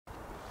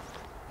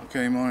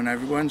Okay, morning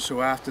everyone.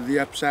 So after the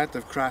upset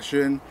of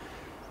crashing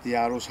the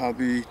Arrows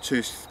Hobby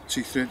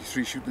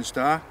T33 Shooting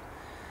Star,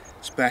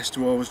 it's best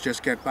to always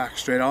just get back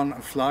straight on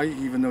and fly,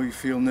 even though you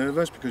feel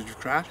nervous because you've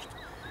crashed.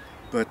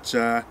 But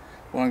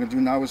what I'm going to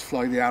do now is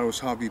fly the Arrows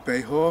Hobby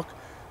Bae Hawk.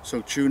 So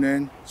tune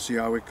in, see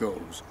how it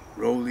goes.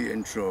 Roll the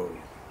intro.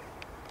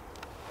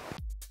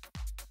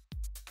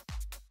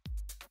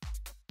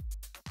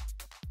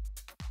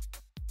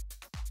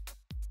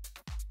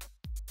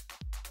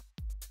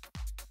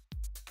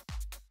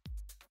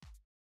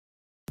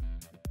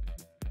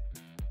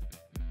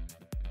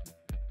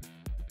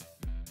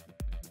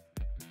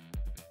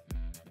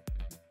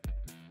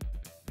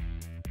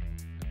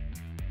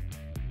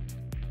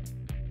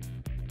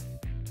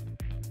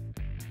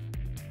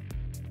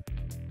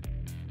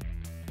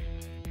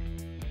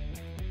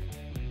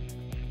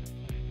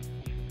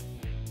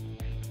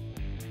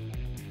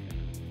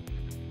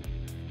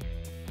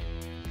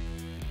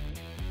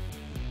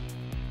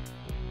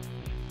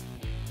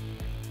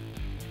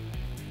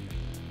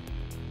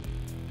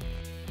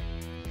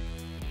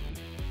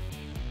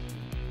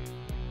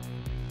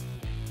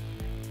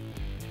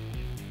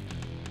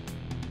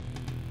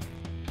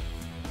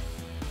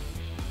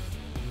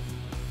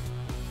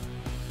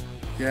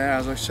 Yeah,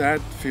 as I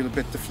said, feel a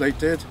bit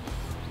deflated,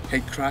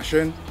 hate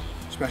crashing,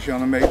 especially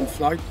on a maiden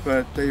flight,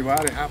 but there you are,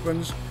 it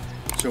happens.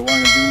 So what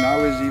I'm going to do now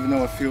is, even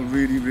though I feel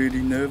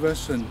really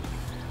nervous and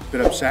a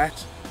bit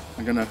upset,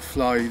 I'm going to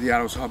fly the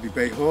Arrows Hobby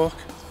Bae Hawk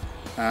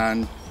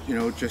and, you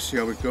know, just see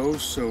how it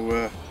goes.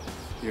 So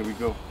here we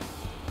go.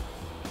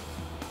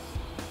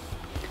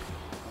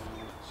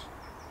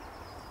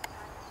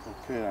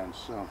 Okay then,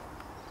 so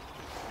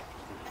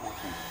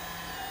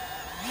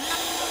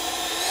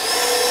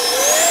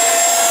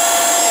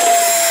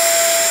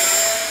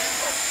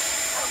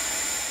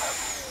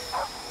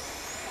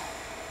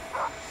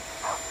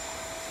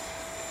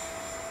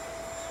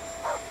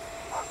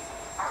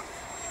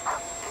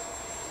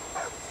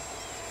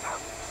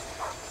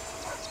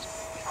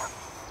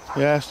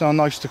yeah, it's not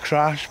nice to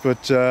crash,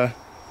 but if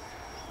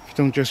you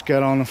don't just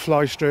get on and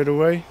fly straight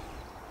away.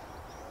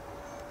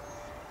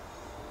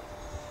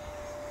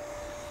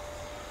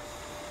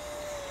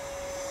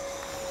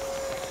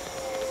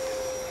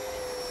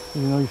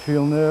 You know, you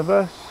feel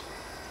nervous.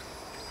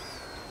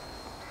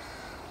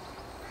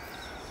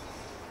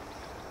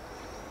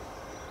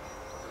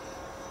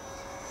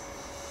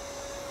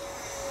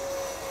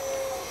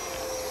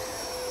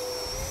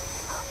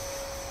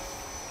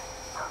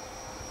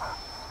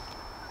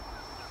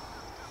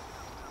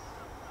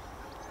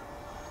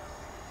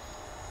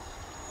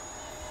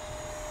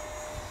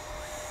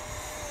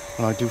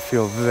 And I do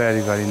feel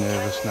very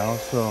nervous now,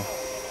 so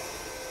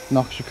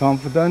knocks your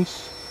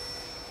confidence.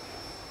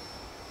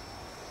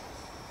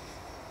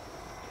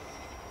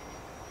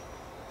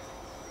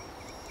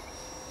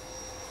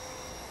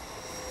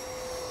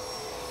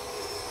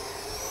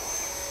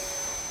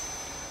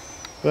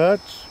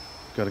 But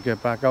got to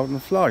get back out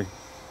and fly.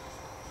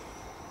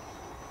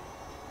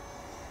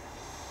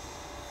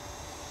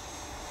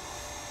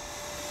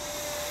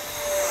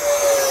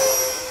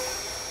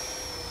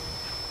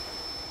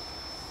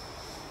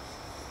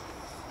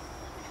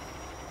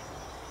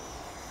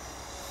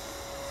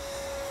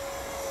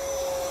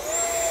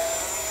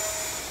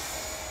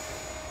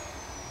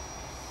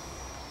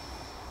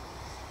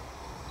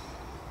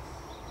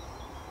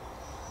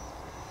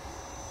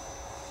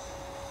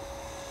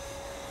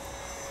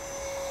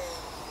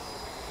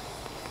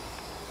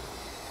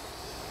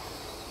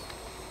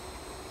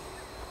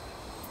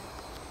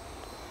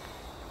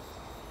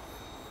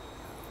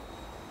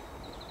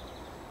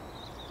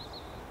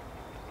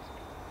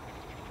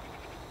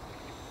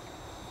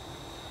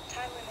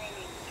 Time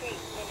remaining 3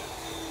 minutes.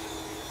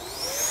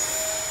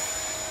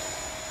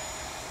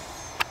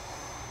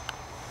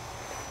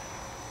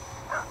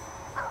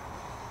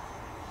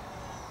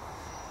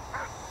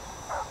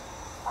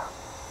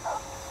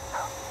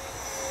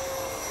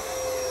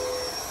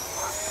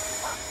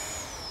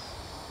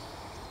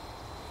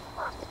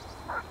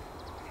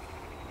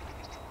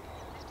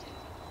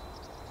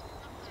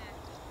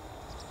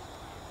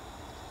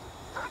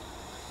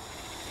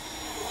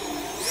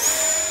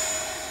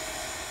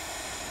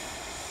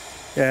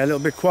 Yeah, a little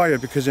bit quiet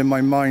because in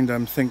my mind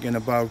I'm thinking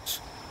about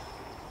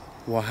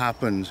what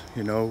happened,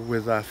 you know,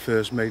 with that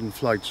first maiden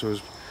flight, so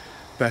it's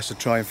best to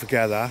try and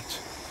forget that.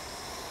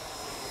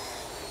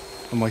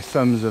 And my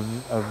thumbs are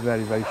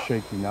very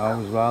shaky now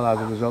as well as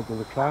a result of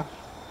the crash.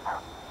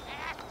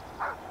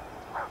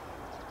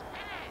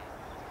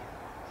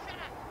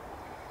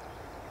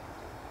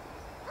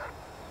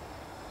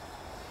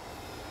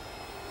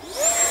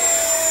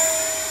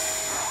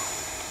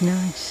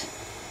 Nice.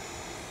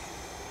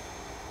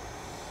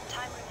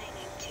 Time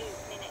remaining 2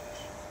 minutes.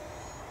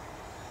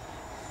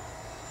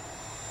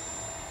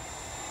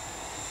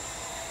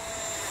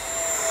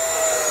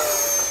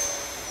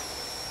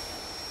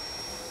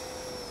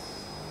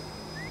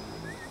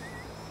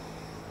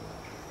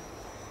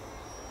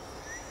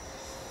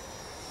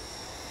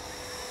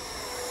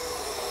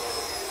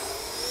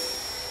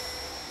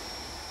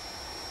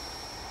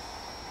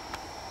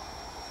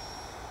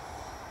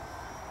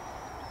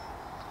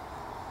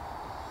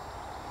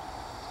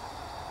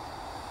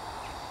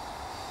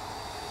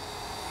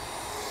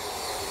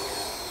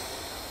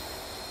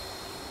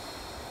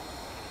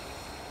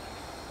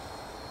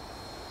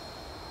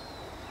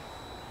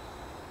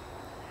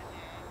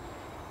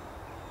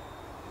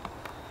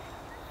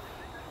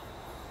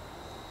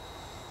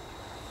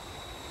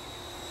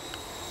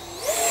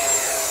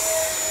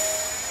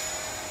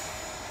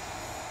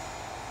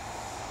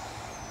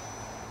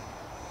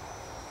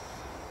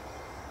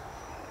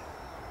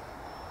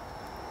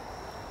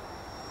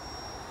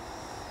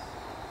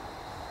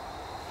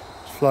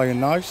 flying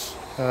nice.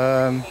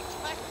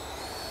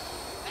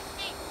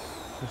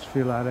 Just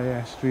feel that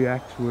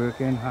AS3X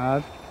working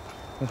hard.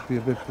 Must be a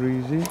bit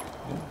breezy.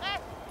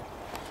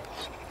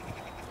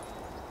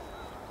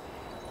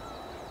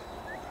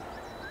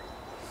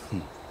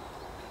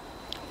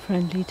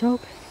 Friendly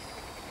dog.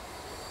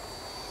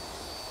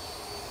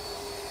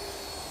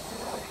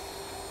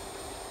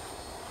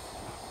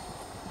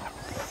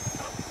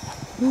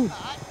 Ooh. 30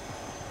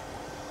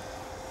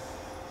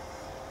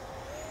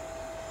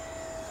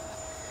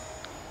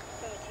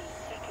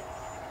 seconds.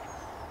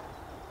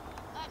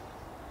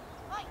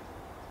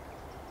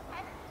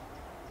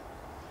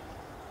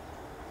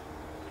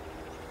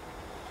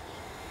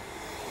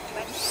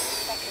 20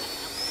 seconds.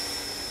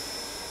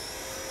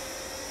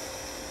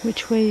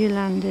 Which way are you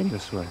landing?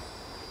 This way.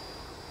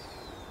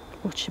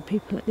 Watch the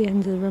people at the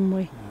end of the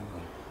runway.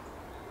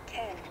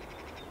 10,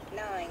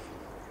 9,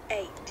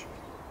 8,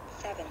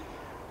 7,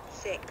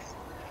 6,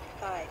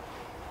 5,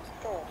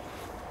 4,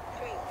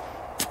 3,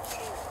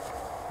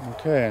 2.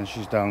 Okay, and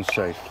she's down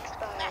safe.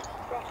 Expired.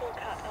 Throttle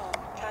cut on.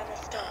 Timer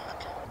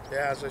stopped.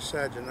 Yeah, as I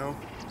said, you know,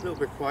 a little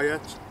bit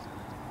quiet.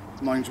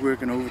 Mine's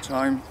working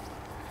overtime.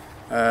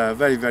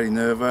 Very, very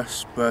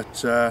nervous,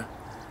 but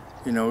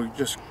you know, you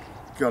just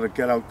got to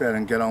get out there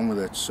and get on with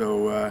it.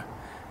 So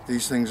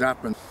these things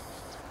happen.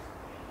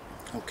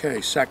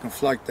 Okay, second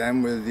flight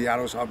then with the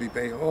Arrows Hobby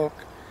Bae Hawk.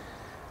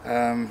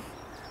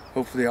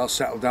 Hopefully I'll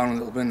settle down a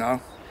little bit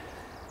now.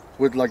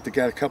 Would like to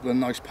get a couple of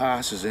nice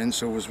passes in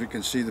so as we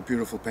can see the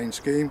beautiful paint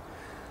scheme.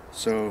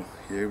 So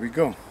here we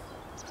go.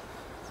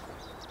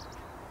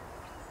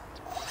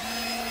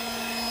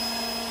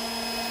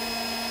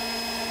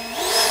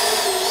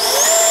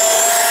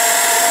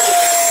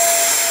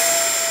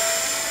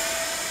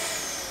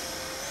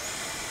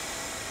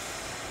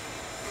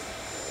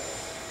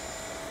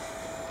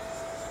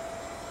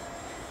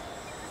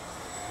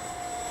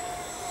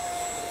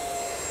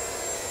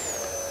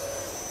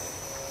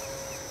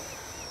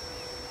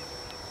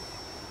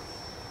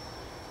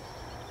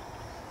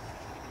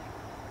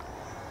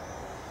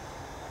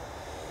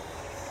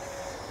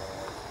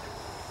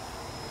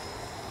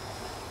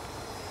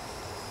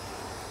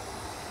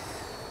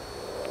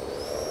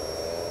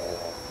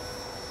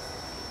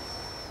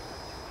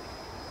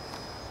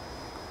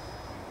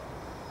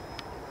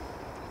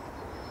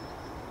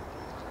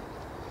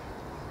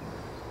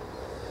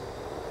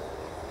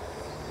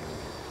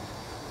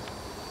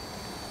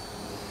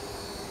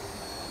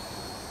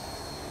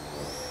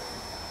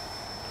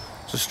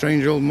 It's a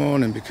strange old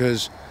morning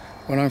because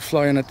when I'm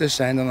flying at this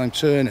end and I'm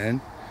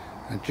turning,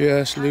 I'm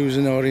just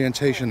losing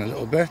orientation a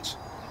little bit.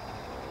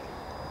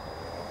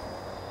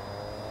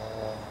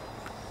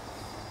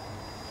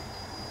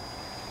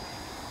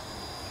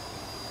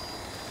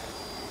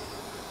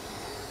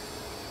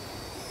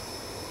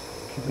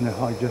 Keeping it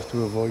high just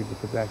to avoid the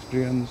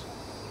pedestrians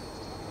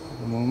at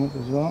the moment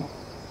as well.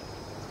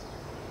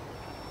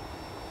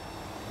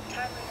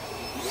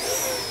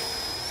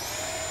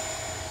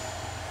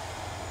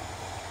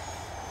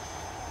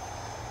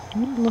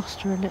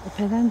 Lost her a little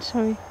bit then,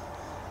 sorry.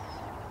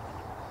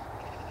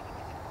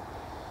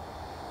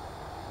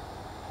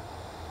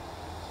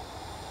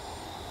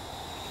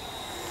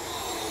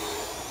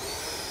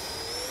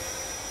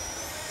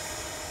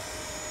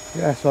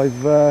 Yes,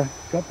 I've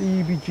got the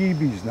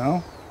EBGBs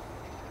now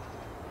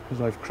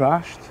because I've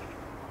crashed,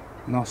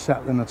 not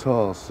settling at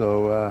all,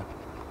 so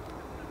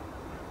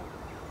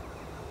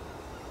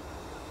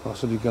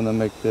possibly going to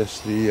make this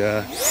the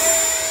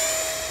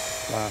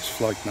last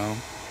flight now.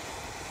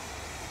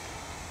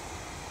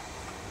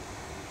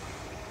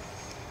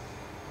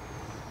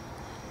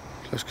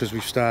 Just because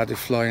we've started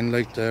flying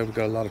late there, we've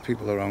got a lot of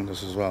people around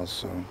us as well,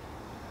 so.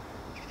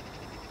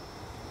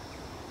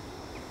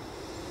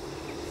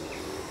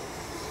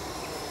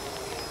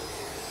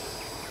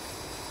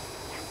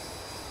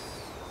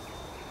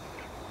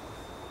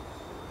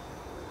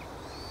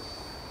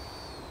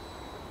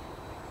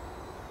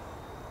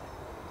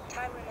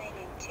 Time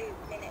remaining 2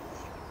 minutes.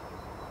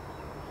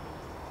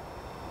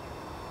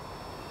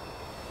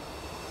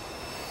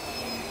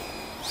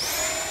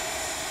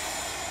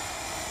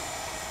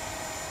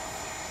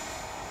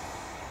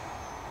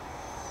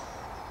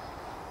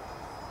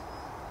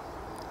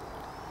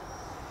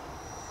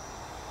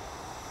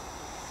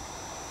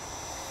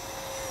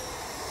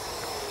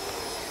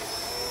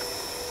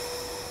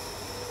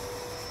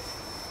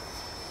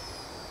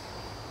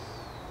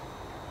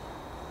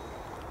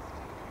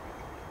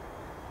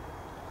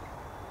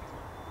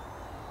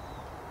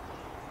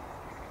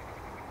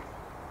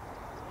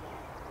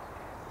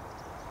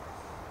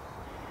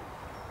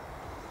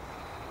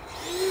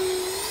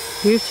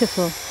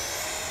 Beautiful.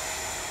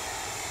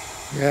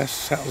 Yes,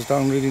 settles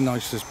down really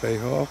nice, this Bae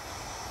Hawk.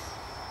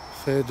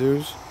 Fair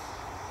dues.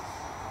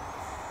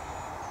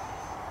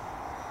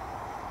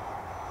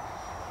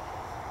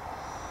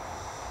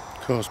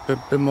 Of course,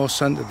 bit more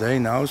sun today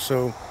now,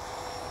 so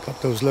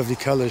got those lovely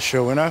colours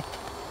showing up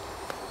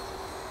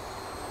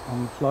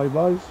on the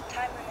flybys.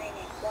 Time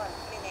remaining 1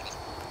 minute.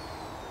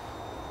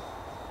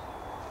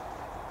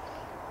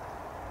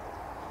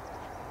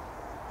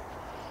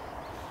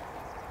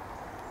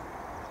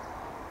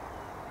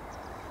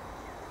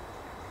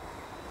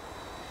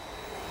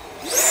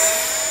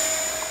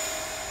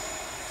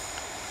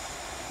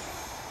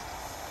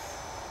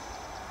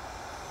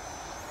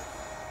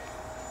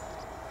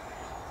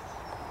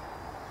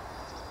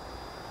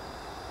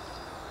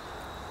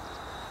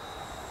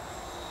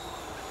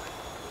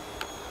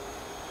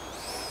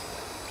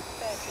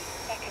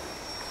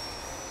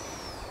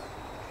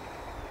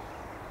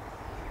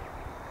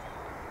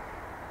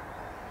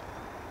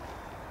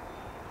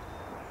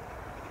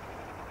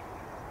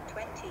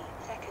 20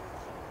 seconds.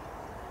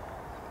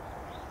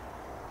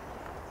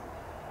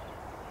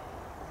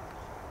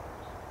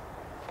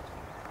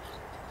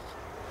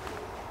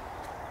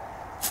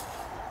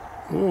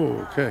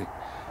 Oh, okay.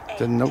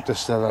 Didn't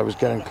notice that I was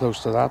getting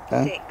close to that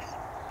then. 6.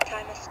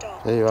 Timer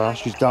stop. There you are.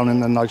 She's down in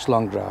the nice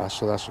long grass,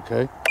 so that's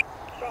okay.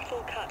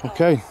 Throttle cut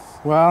Okay,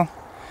 well,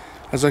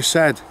 as I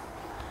said,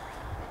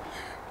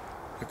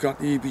 I've got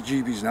the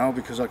EBGBs now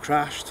because I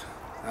crashed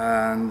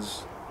and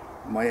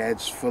my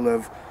head's full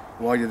of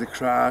why did it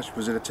crash,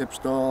 was it a tip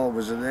stall,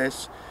 was it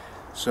this?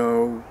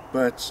 So,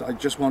 but I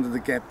just wanted to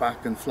get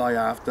back and fly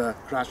after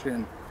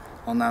crashing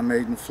on that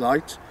maiden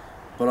flight,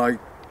 but I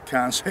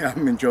can't say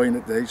I'm enjoying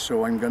it today,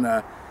 so I'm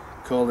gonna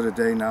call it a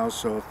day now.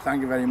 So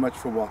thank you very much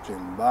for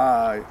watching.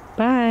 Bye.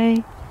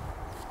 Bye.